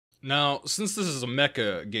Now, since this is a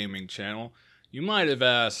Mecha gaming channel, you might have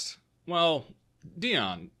asked, well,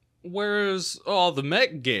 Dion, where's all the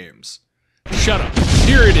mech games? Shut up.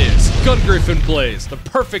 Here it is, Gungriffon Plays, the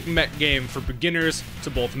perfect mech game for beginners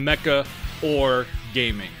to both mecha or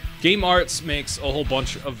gaming. Game Arts makes a whole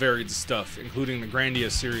bunch of varied stuff, including the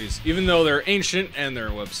Grandia series. Even though they're ancient and their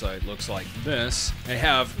website looks like this, they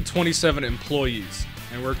have 27 employees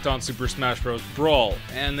and worked on Super Smash Bros. Brawl,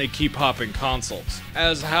 and they keep hopping consoles.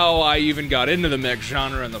 As how I even got into the mech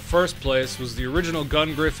genre in the first place was the original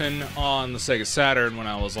Gungriffon on the Sega Saturn when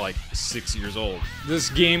I was like 6 years old. This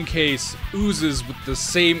game case oozes with the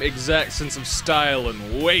same exact sense of style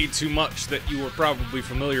and way too much that you were probably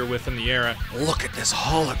familiar with in the era. Look at this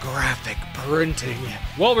holographic printing.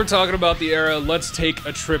 While we're talking about the era, let's take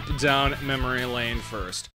a trip down memory lane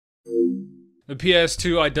first. The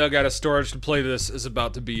PS2 I dug out of storage to play this is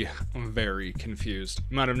about to be very confused.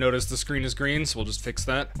 You might have noticed the screen is green, so we'll just fix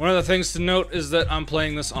that. One of the things to note is that I'm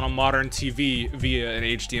playing this on a modern TV via an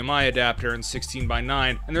HDMI adapter in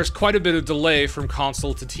 16:9, and there's quite a bit of delay from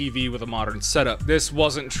console to TV with a modern setup. This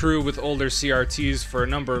wasn't true with older CRTs for a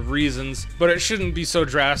number of reasons, but it shouldn't be so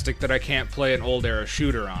drastic that I can't play an old era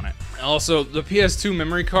shooter on it. Also, the PS2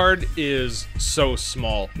 memory card is so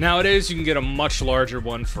small. Nowadays, you can get a much larger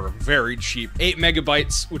one for very cheap. 8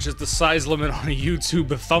 megabytes, which is the size limit on a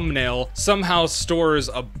YouTube thumbnail, somehow stores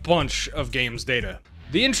a bunch of game's data.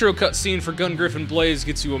 The intro cutscene for Gungriffon Blaze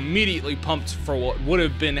gets you immediately pumped for what would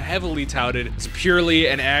have been heavily touted as purely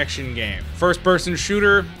an action game. First-person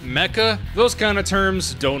shooter, mecha, those kind of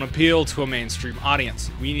terms don't appeal to a mainstream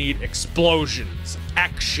audience. We need explosions,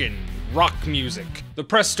 action, rock music. The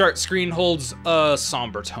press start screen holds a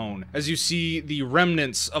somber tone, as you see the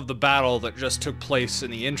remnants of the battle that just took place in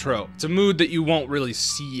the intro. It's a mood that you won't really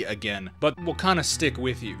see again, but will kind of stick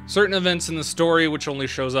with you. Certain events in the story, which only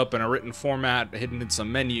shows up in a written format hidden in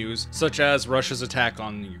some menus, such as Russia's attack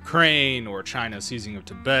on Ukraine or China's seizing of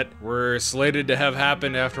Tibet, were slated to have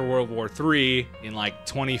happened after World War III in like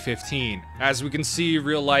 2015. As we can see,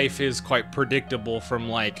 real life is quite predictable from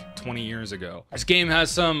like 20 years ago. This game has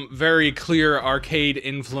some very clear arcade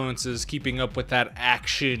influences keeping up with that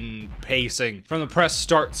action pacing. From the press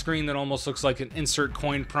start screen that almost looks like an insert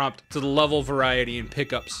coin prompt to the level variety and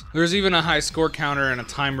pickups. There's even a high score counter and a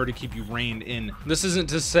timer to keep you reined in. This isn't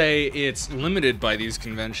to say it's limited by these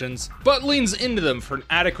conventions, but leans into them for an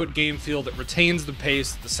adequate game feel that retains the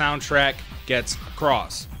pace that the soundtrack gets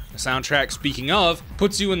across. The soundtrack, speaking of,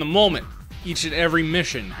 puts you in the moment. Each and every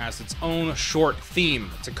mission has its own short theme.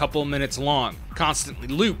 It's a couple minutes long. Constantly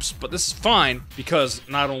loops, but this is fine because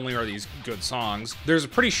not only are these good songs, there's a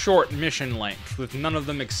pretty short mission length, with none of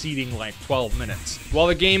them exceeding like 12 minutes. While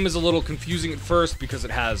the game is a little confusing at first because it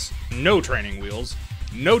has no training wheels,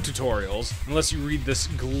 no tutorials, unless you read this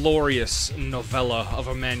glorious novella of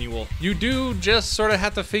a manual. You do just sort of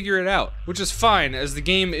have to figure it out, which is fine as the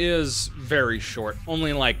game is very short,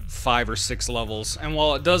 only like 5 or 6 levels, and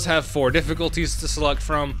while it does have 4 difficulties to select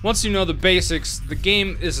from, once you know the basics, the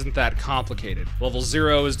game isn't that complicated. Level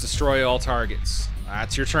 0 is destroy all targets.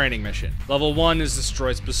 That's your training mission. Level 1 is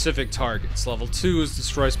destroy specific targets. Level 2 is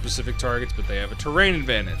destroy specific targets, but they have a terrain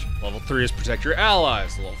advantage. Level 3 is protect your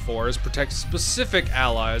allies. Level 4 is protect specific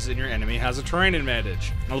allies, and your enemy has a terrain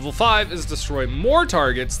advantage. Level 5 is destroy more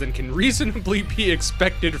targets than can reasonably be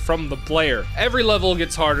expected from the player. Every level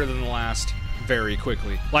gets harder than the last very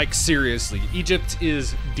quickly. Like seriously, Egypt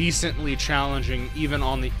is decently challenging even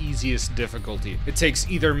on the easiest difficulty. It takes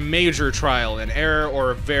either major trial and error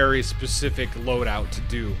or a very specific loadout to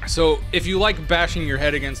do. So if you like bashing your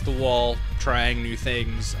head against the wall, trying new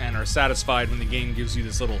things, and are satisfied when the game gives you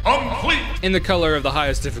this little complete in the color of the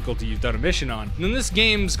highest difficulty you've done a mission on, then this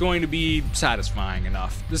game's going to be satisfying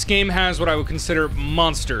enough. This game has what I would consider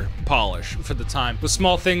monster polish for the time, with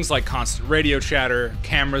small things like constant radio chatter,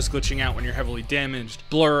 cameras glitching out when you're heavily damaged,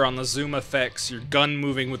 blur on the zoom effects, your gun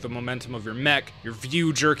moving with the momentum of your mech, your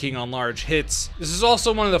view jerking on large hits. This is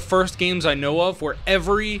also one of the first games I know of where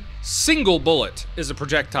every single bullet is a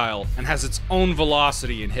projectile and has its own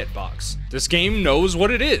velocity and hitbox. This game knows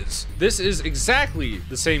what it is. This is exactly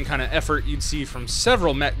the same kind of effort you'd see from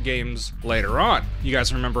several mech games later on. You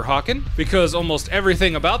guys remember Hawken? Because almost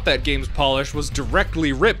everything about that game's polish was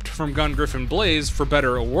directly ripped from Gungriffon Blaze for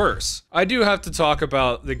better or worse. I do have to talk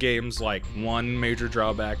about the game's like one major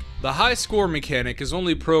drawback. The high score mechanic is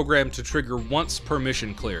only programmed to trigger once per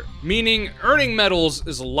mission clear, meaning earning medals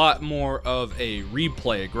is a lot more of a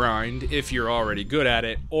replay grind if you're already good at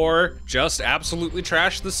it, or just absolutely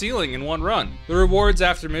trash the ceiling in one fun run. The rewards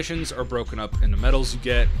after missions are broken up into medals you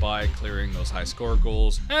get by clearing those high score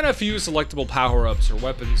goals, and a few selectable power-ups or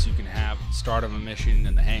weapons you can have at the start of a mission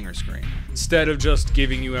in the hangar screen. Instead of just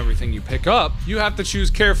giving you everything you pick up, you have to choose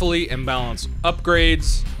carefully and balance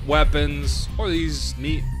upgrades, weapons, or these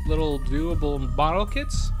neat little viewable model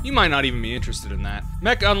kits. You might not even be interested in that.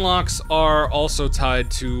 Mech unlocks are also tied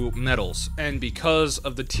to medals, and because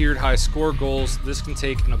of the tiered high score goals, this can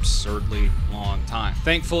take an absurdly long time.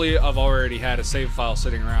 Thankfully, I've already had a save file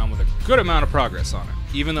sitting around with a good amount of progress on it,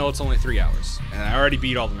 even though it's only 3 hours, and I already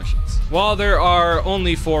beat all the missions. While there are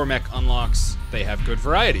only 4 mech unlocks, they have good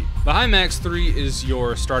variety. The High Max 3 is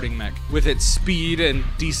your starting mech. With its speed and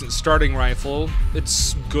decent starting rifle,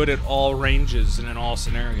 it's good at all ranges and in all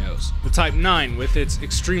scenarios. The Type 9, with its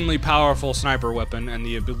extremely powerful sniper weapon and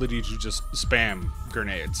the ability to just spam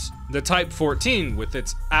grenades. The Type 14, with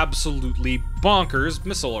its absolutely bonkers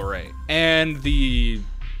missile array. And the,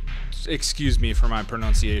 excuse me for my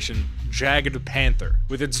pronunciation, Jagged Panther,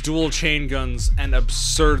 with its dual chain guns and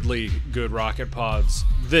absurdly good rocket pods.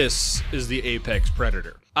 This is the Apex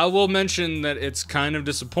Predator. I will mention that it's kind of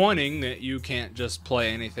disappointing that you can't just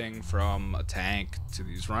play anything from a tank to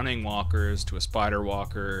these running walkers to a spider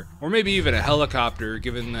walker, or maybe even a helicopter,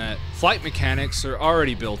 given that flight mechanics are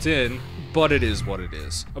already built in, but it is what it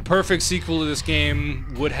is. A perfect sequel to this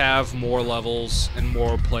game would have more levels and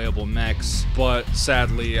more playable mechs, but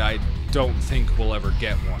sadly I don't think we'll ever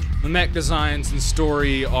get one. The mech designs and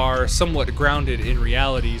story are somewhat grounded in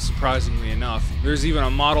reality, surprisingly enough. There's even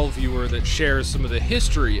a model viewer that shares some of the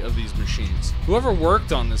history of these machines. Whoever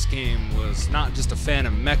worked on this game was not just a fan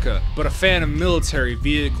of mecha, but a fan of military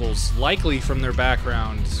vehicles, likely from their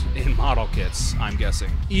background in model kits, I'm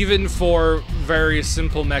guessing. Even for very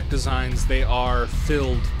simple mech designs, they are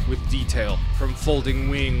filled with detail, from folding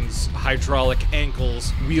wings, hydraulic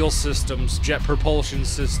ankles, wheel systems, jet propulsion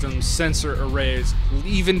systems, sensor arrays,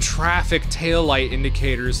 even traffic taillight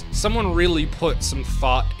indicators. Someone really put some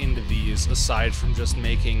thought into these aside from just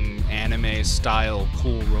making anime-style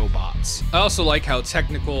cool robots. I also like how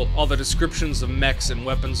technical all the descriptions of mechs and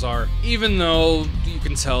weapons are, even though you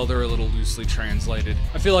can tell they're a little loosely translated.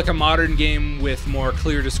 I feel like a modern game with more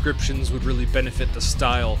clear descriptions would really benefit the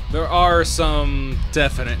style. There are some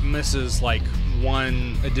definite misses, like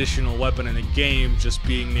one additional weapon in the game just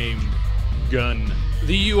being named Gun.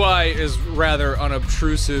 The UI is rather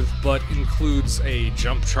unobtrusive, but includes a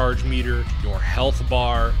jump charge meter, your health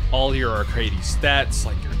bar, all your arcadey stats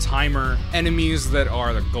like your timer, enemies that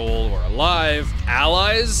are the goal or alive,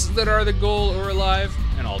 allies that are the goal or alive,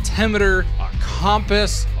 an altimeter, a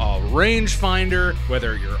compass, a rangefinder,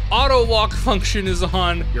 whether your auto walk function is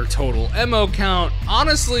on, your total ammo count.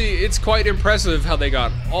 Honestly, it's quite impressive how they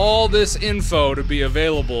got all this info to be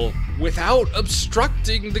available without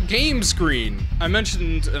obstructing the game screen. I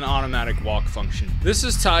mentioned an automatic walk function. This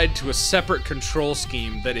is tied to a separate control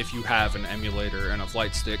scheme that, if you have an emulator and a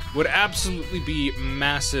flight stick, would absolutely be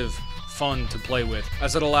massive fun to play with,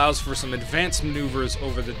 as it allows for some advanced maneuvers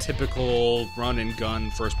over the typical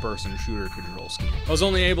run-and-gun first-person shooter control scheme. I was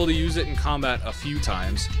only able to use it in combat a few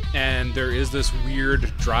times, and there is this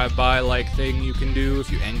weird drive-by-like thing you can do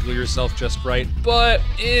if you angle yourself just right, but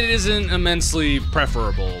it isn't immensely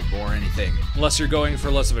preferable or anything, unless you're going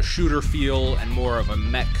for less of a shooter feel and more of a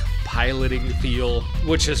mech piloting feel,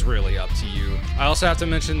 which is really up to you. I also have to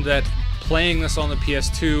mention that playing this on the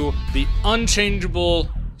PS2, the unchangeable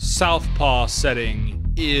Southpaw setting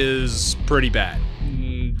is pretty bad.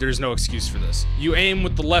 There's no excuse for this. You aim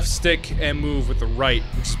with the left stick and move with the right,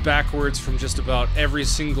 which is backwards from just about every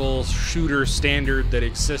single shooter standard that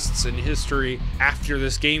exists in history after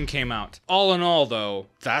this game came out. All in all, though,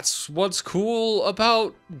 that's what's cool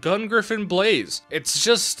about Gungriffon Blaze. It's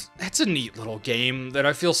a neat little game that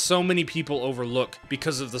I feel so many people overlook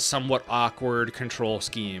because of the somewhat awkward control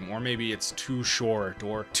scheme, or maybe it's too short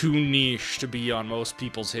or too niche to be on most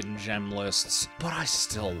people's hidden gem lists, but I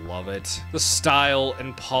still love it. The style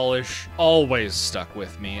and polish always stuck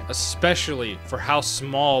with me, especially for how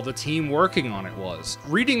small the team working on it was.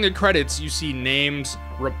 Reading the credits, you see names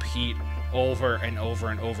repeat over and over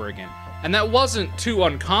and over again. And that wasn't too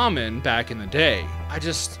uncommon back in the day.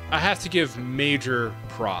 I have to give major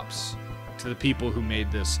props to the people who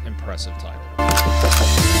made this impressive title.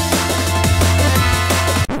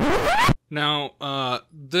 Now,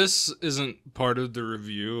 this isn't part of the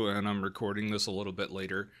review, and I'm recording this a little bit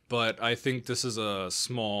later, but I think this is a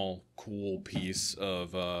small, cool piece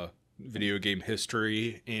of, video game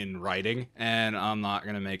history in writing, and I'm not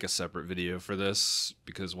gonna make a separate video for this,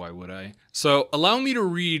 because why would I? So, allow me to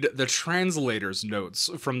read the translator's notes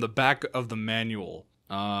from the back of the manual.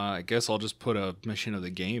 I guess I'll just put a mission of the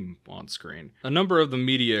game on screen. A number of the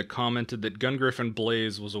media commented that Gungriffon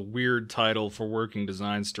Blaze was a weird title for working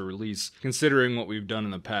designs to release, considering what we've done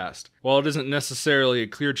in the past. While it isn't necessarily a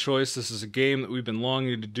clear choice, this is a game that we've been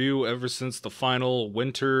longing to do ever since the final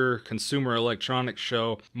Winter Consumer Electronics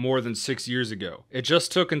Show more than 6 years ago. It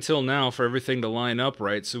just took until now for everything to line up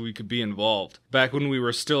right so we could be involved. Back when we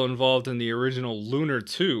were still involved in the original Lunar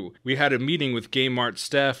 2, we had a meeting with Game Art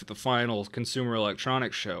staff at the final Consumer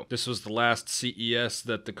Electronics Show. This was the last CES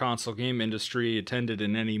that the console game industry attended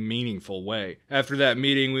in any meaningful way. After that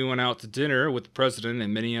meeting, we went out to dinner with the president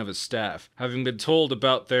and many of his staff. Having been told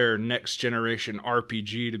about their next generation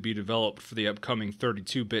RPG to be developed for the upcoming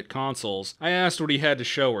 32-bit consoles, I asked what he had to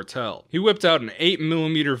show or tell. He whipped out an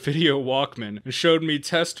 8mm video Walkman and showed me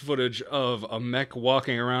test footage of a mech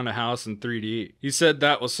walking around a house in 3D. He said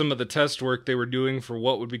that was some of the test work they were doing for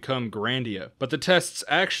what would become Grandia, but the tests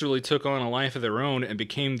actually took on a life of their own and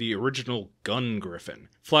became the original Gungriffon.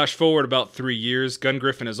 Flash forward about 3 years,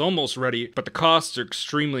 Gungriffon is almost ready, but the costs are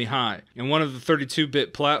extremely high, and one of the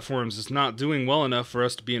 32-bit platforms is not doing well enough for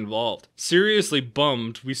us to be involved. Seriously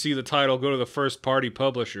bummed, we see the title go to the first-party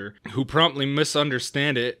publisher, who promptly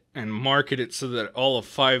misunderstand it and market it so that all of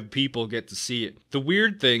 5 people get to see it. The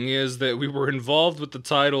weird thing is that we were involved with the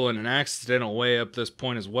title in an accidental way up this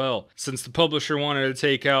point as well, since the publisher wanted to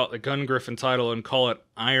take out the Gungriffon title and call it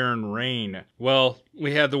Iron Rain. Well,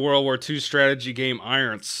 we had the World War II strategy game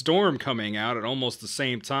Iron Storm coming out at almost the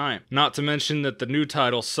same time, not to mention that the new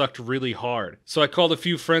title sucked really hard. So I called a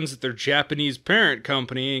few friends at their Japanese parent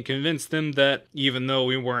company and convinced them that, even though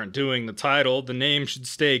we weren't doing the title, the name should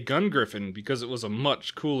stay Gungriffon because it was a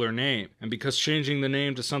much cooler name, and because changing the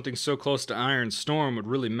name to something so close to Iron Storm would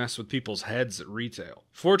really mess with people's heads at retail.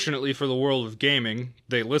 Fortunately for the world of gaming,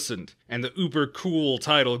 they listened, and the uber cool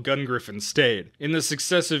title Gungriffon stayed. In the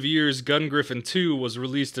successive years, Gungriffon 2 was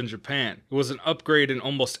released in Japan. It was an upgrade in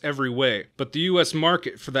almost every way, but the US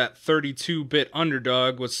market for that 32-bit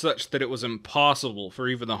underdog was such that it was impossible for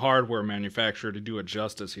even the hardware manufacturer to do it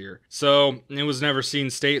justice here. So, it was never seen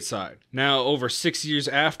stateside. Now, over 6 years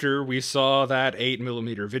after we saw that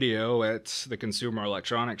 8mm video at the Consumer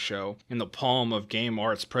Electronics Show, in the palm of Game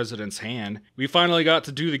Art's president's hand, we finally got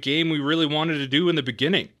to do the game we really wanted to do in the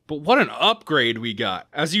beginning. But what an upgrade we got!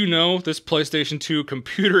 As you know, this PlayStation 2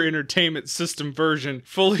 computer entertainment system version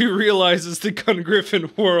fully realizes the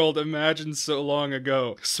Gungriffon world imagined so long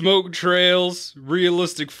ago. Smoke trails,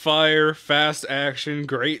 realistic fire, fast action,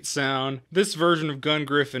 great sound. This version of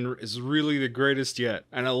Gungriffon is really the greatest yet,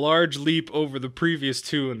 and a large leap over the previous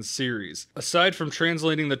 2 in the series. Aside from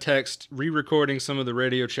translating the text, re-recording some of the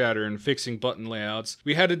radio chatter, and fixing button layouts,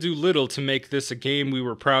 we had to do little to make this a game we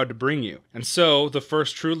were proud to bring you. And so, the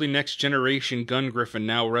first truly next generation Gungriffon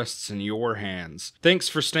now rests in your hands. Thanks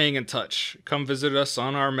for staying in touch. Come visit us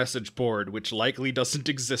on our message board, which likely doesn't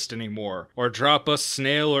exist anymore, or drop us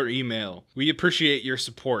snail or email. We appreciate your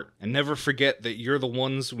support, and never forget that you're the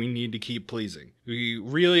ones we need to keep pleasing. We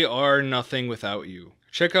really are nothing without you.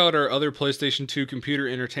 Check out our other PlayStation 2 computer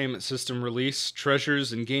entertainment system release,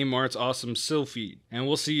 Treasures, and Game Art's awesome Sill feed. And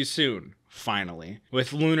we'll see you soon, finally,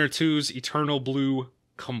 with Lunar 2's Eternal Blue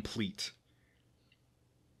complete.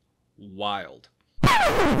 Wild.